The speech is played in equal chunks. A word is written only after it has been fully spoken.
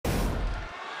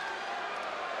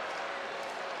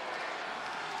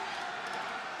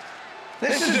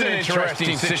This is an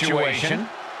interesting situation.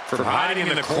 From hiding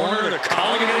in the corner to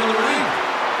calling it into the ring.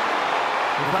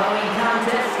 The following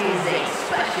contest is a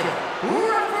special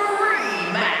referee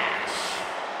match.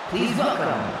 Please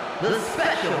welcome the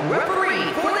special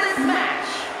referee for this match,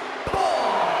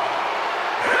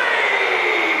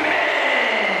 Heyman!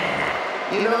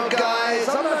 You know, guys,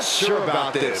 I'm not sure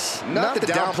about this. Not to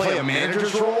downplay a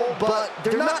manager's role, but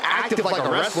they're not active like a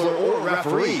wrestler or a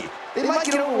referee. They might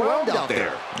get overwhelmed out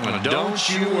there. Well, don't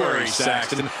you worry,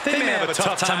 Saxton. They may have a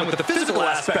tough time with the physical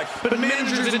aspect, but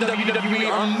managers in WWE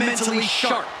are mentally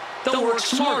sharp. They'll work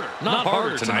smarter, not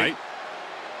harder tonight.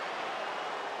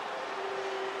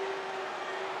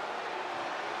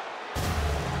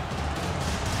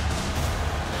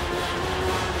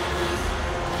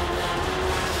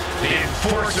 The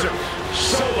enforcer,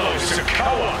 Solo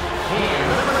Sikoa.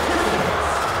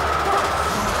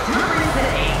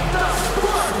 Representing the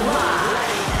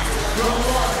Bloodline from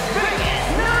Las Vegas,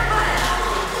 Nevada,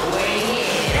 weighing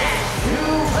in at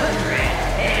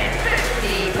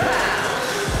 250 pounds.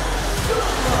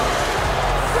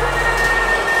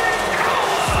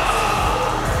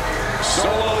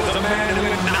 Solo is the man who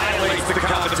annihilates the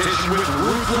competition with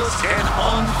ruthless and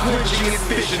unflinching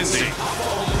efficiency.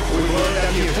 We learned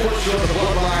that the enforcer of the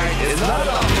Bloodline is not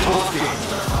about talking.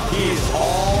 He is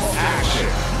all action.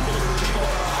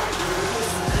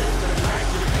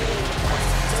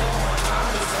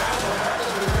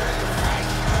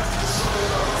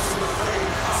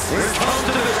 When it comes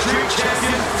to the Street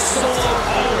Champion, Solo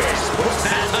always puts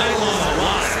that title on the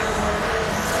line.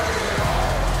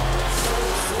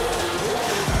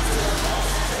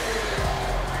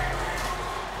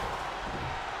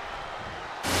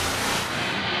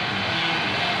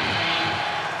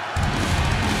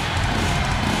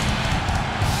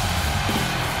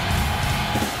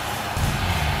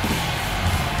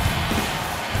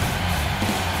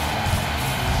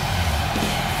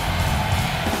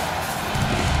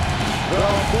 The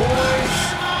voice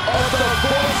of the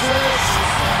voiceless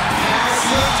has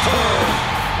returned.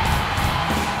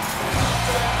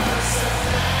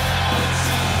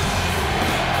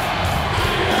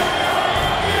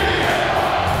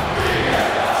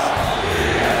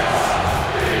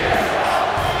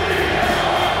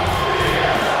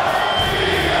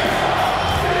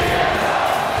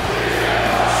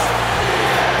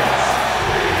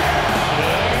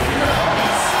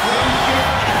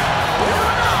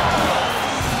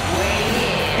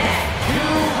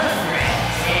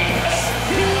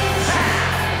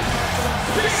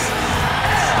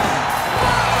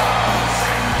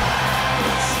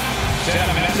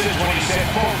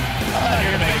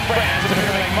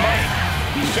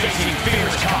 He's facing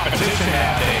fierce competition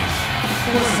nowadays.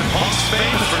 Wasn't Punk's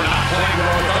famous for not playing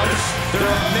well with others? There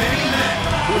are many men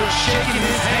who have shaken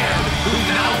his hand who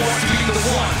now want to be the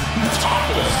one who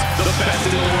topples the best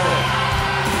in the world.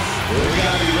 We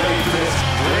gotta be ready for this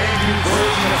brand new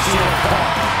version of CM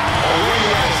Punk. Already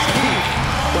at his peak,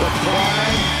 but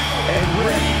prime and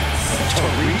ready to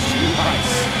reach new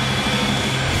heights.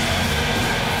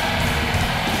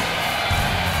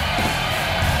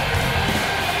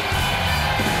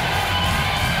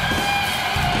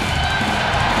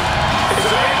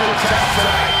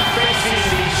 Facing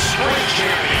the Street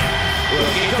Champion.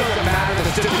 Look, it doesn't matter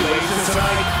the stipulations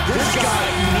tonight. This guy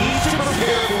needs to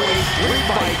prepare for a street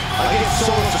fight against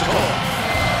Solo Sikoa.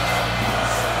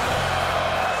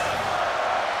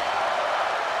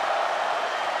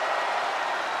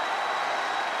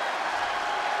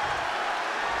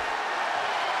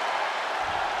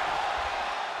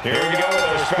 Here we go with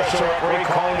our special referee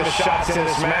calling the shots in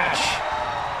this match.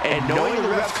 And knowing the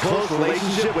ref's close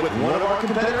relationship with one of our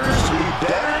competitors, we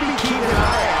better be keeping an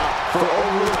eye out for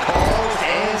overruled calls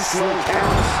and slow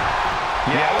counts.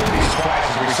 Yeah, I wouldn't be surprised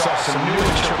if we saw some new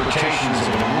interpretations of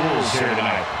the rules here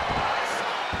tonight.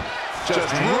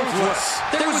 Just ruthless.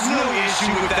 There was no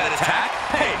issue with that attack.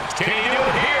 Hey, can you do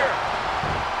it here?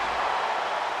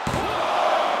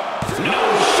 No,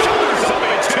 shoulders up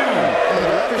at 2. And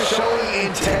the ref is showing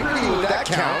integrity with that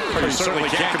count. You certainly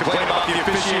can't complain about the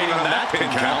officiating on that pin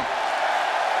count.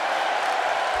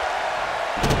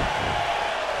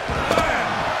 Bam!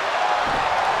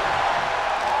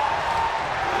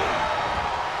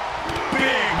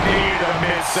 Big knee to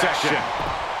midsection.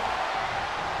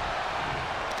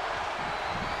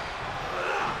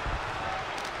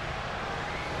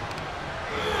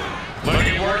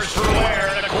 Looking worse for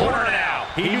wear in the corner now.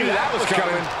 He knew that was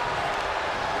coming.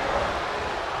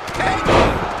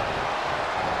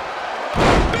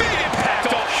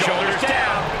 Shoulders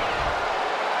down.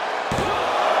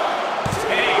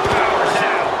 And he powers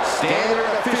out. Standard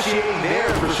officiating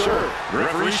there for sure.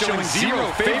 Referee showing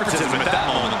zero favoritism at that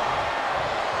moment.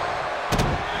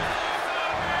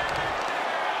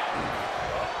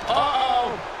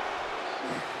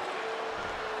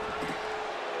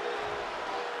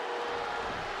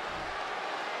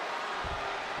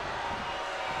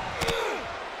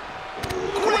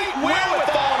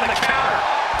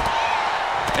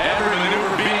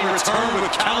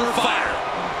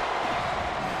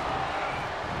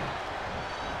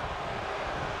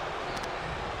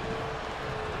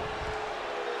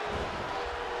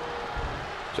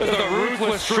 The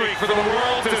ruthless streak for the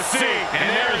world to see. And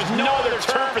there is no other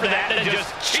term for that than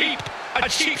just cheap. A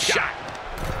cheap shot.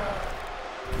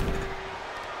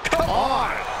 Come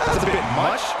on. That's a bit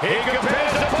much. He compares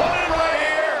his opponent right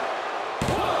here.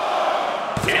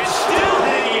 And still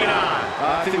hanging on.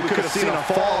 I think we could have seen a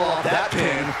fall off that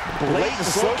pin. Blatant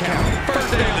slow count.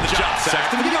 First day of the job,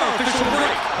 Saxton. You got an official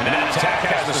break. And that attack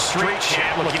has the street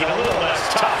champ looking a little less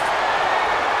tough.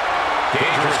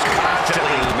 Dangerous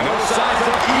constantly. No signs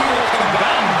of evil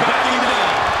combatant backing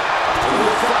down.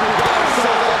 Looks like we got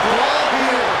ourselves a brawl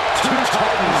here. Two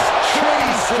titans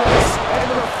trading strikes and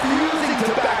refusing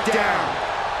to back down.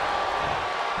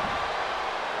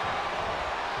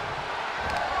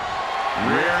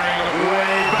 Rearing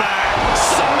way back.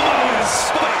 Samoan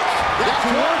spike. That's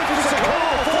one for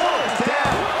Sikoa before it's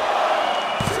down.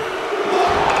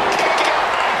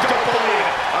 I don't believe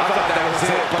it. I thought that was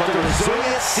it, but the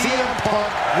resilient CM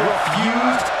Punk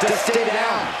refused to stay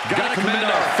down. Gotta commend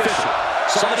our official.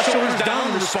 Saw the shoulders down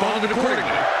and responded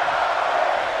accordingly.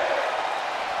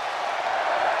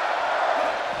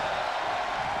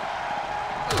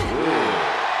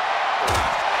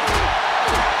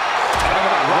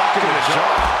 Rocking the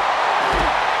jaw.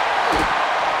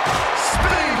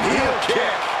 Spinning heel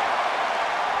kick.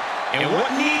 And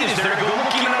what need is there to go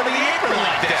looking under the apron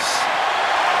like this?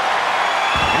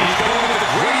 And he's going with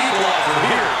the great equalizer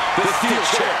here. The steel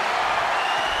chair.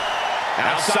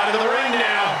 Outside of the ring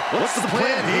now. What's the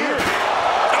plan here?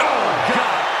 Oh,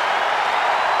 God.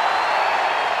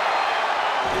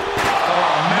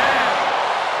 Oh, man.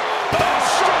 Oh,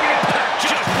 strong impact.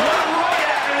 Just one right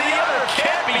after the other.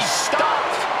 Can't be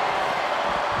stopped.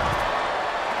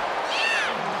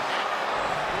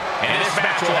 And this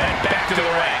match will head back to the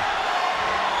ring.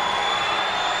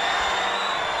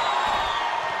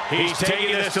 He's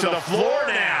taking this to the floor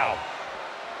now.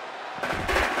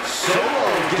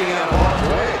 Solo getting out of harm's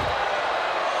way.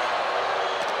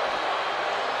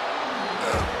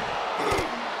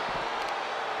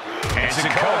 And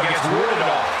Sikoa gets warded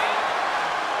off.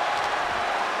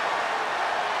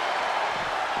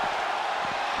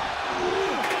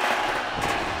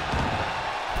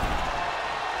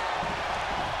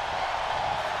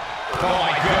 Oh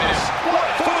my goodness. What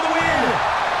for the win?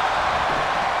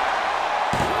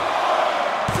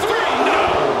 3, no.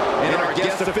 And our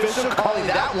guest official calling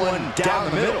that one down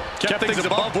the middle. Kept things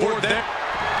above board there.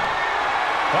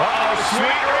 Uh-oh,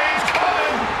 Sweet Ray's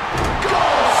coming. Go!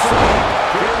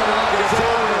 Feeling like it's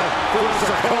over for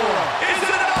Sikoa. Is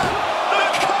it up? The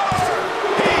cover!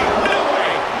 No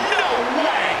way! No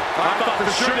way! I thought for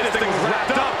sure this thing was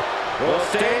wrapped up. Well,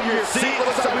 stay in your seat.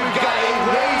 Looks like we've got a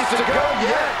ways to go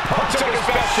yet. Punk took his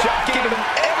best shot, gave him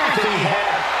everything he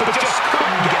had, but just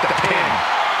couldn't get the pin.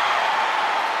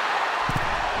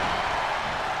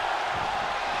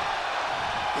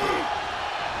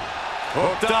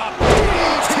 Hooked up.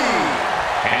 DDT.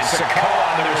 And Sikoa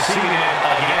on the receiving end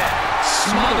again.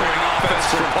 Smothering offense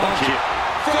for Punk here.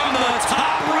 From the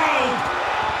top rope.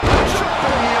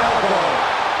 Dropping the elbow.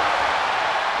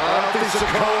 I don't think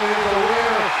Sikoa is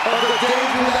aware of the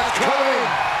danger that's coming.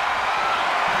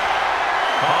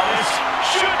 Oh, this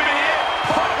should be it.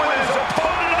 Punk with his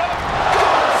opponent up.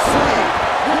 Sweet.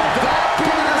 Will that be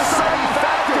the deciding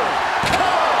factor?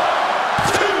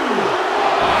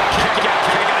 Kick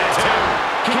out at 2.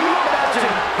 Can you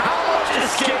imagine how much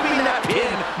escaping that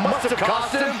pin must have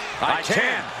cost him? I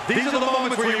can. These are the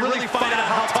moments where you really find out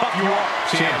how tough you are.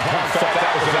 CM Punk thought that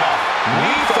was enough.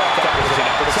 We thought that was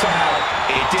enough, but somehow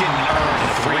it didn't earn the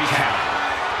 3 count.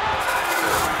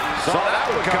 Saw that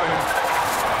one coming.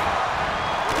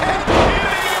 And hitting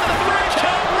in the 3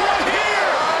 count right here.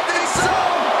 I think so.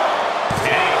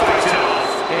 And he fights it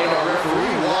off. And our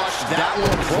referee watched that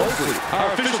one closely.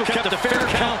 Our official kept a fair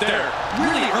count there,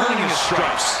 really earning his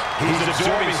stripes. He's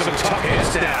absorbing some tough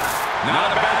hits now.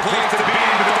 Not a bad place to be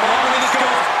in, but the longer this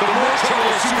goes, the more trouble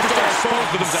the superstar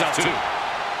exposes themselves to.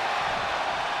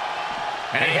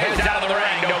 And he heads out of the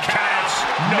ring. No countouts,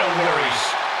 no worries.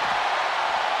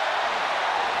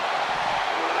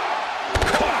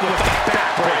 Caught with the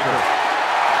backbreaker.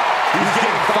 He's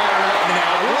getting fired up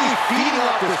now, really feeding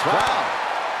off this crowd.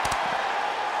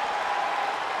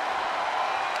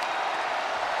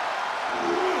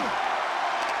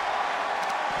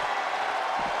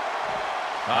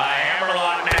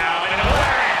 Hammerlock now, and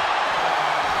wham!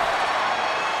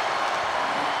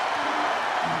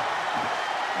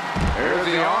 There's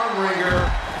the arm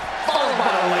wringer, followed by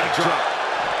the leg drop.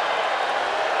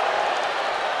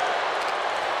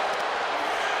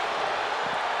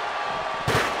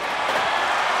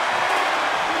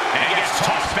 And he gets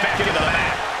tossed back into the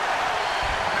mat.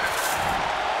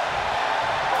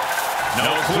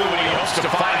 No clue what he hopes to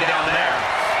find down there.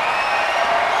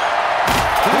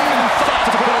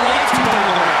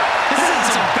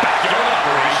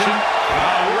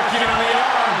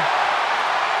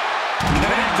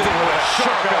 Connected with a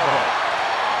sharp elbow.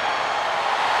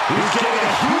 He's getting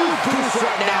a huge boost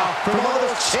right now from all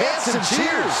those chants and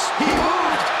cheers. He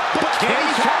moved, but can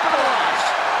he capitalize?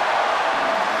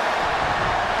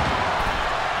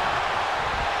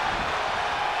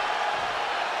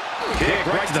 Kick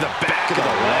right to the back of the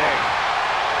leg.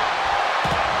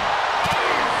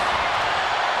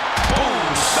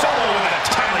 Boom! Solo with a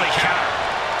timely counter.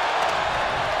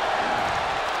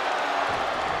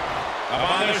 Up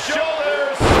on the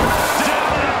shoulders.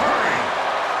 Down in a hurry.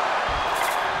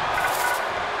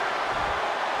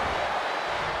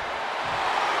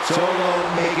 Solo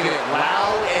making it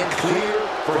loud and clear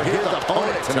for his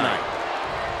opponent tonight.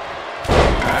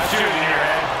 That's shooting in your head.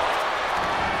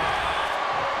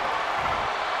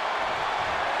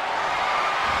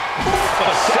 A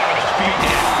savage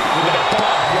beatdown with a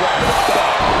barbed wire.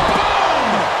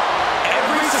 Boom!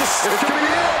 It's going to be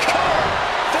it. Cover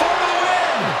for the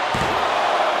win.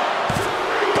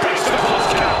 Breaks the close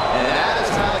count. And that is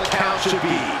how the count should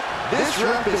be. This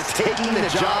ref is taking the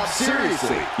job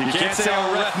seriously. You can't say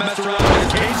our ref messed around with his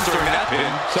cage during that pin.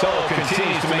 Solo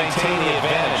continues to maintain the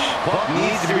advantage. Buck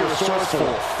needs to be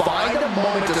resourceful. Find a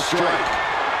moment to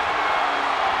strike.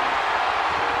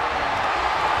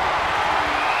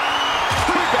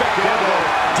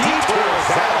 Detours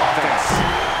that offense.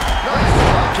 Nice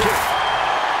drop kick.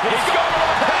 He's going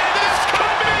up, and this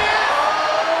could be it!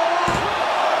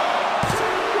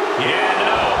 Yeah,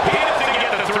 no, he doesn't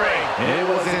get the three. It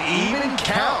was an even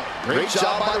count. Great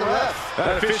job by the ref.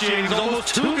 That officiating is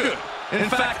almost too good. In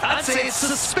fact, I'd say it's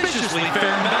suspiciously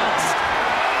fair and balanced.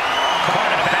 Caught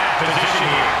in a bad position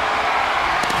here.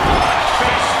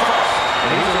 Face first.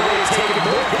 And he's already taking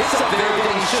more hits up there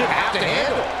than he should have to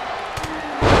handle.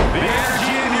 The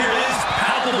energy in here is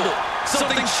palpable.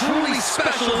 Something truly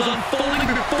special is unfolding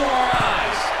before our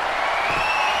eyes.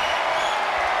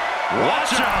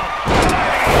 Watch out!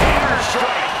 Hammer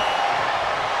strike.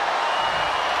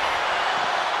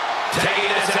 Taking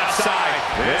this outside.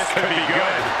 This could be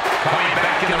good. Coming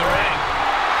back in the ring.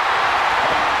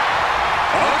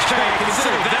 Okay,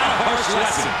 consider that a harsh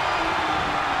lesson.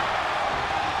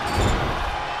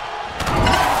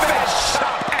 Fast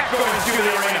shot echoing through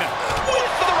the arena.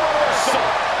 With the reversal.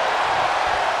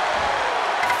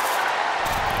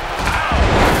 Ow!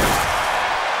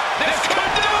 This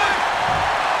could do it!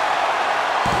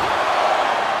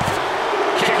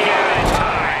 Kicking out in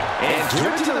time. And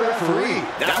driven to the referee.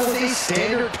 That was a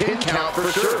standard pin count for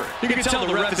sure. You can tell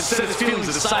the ref has set his feelings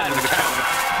aside in the count.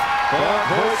 But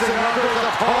puts another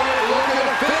opponent looking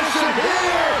to finish him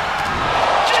here.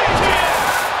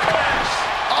 GPS! Crash!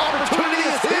 Opportunity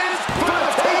is his for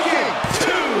the taking.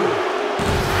 Two!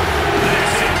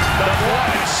 This is the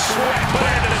blood and sweat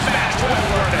plan of this match well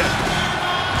worth it.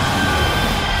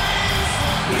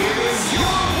 Here is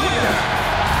your winner.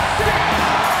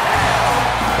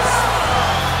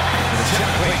 The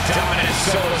technically dominant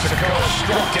Solo Sikoa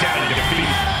struck down in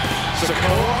defeat.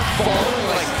 Sikoa falling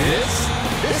like this?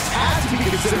 This has to be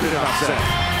considered an upset.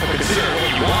 Consider what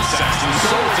you want, Saxton.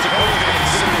 Solo Sikoa is going to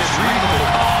consider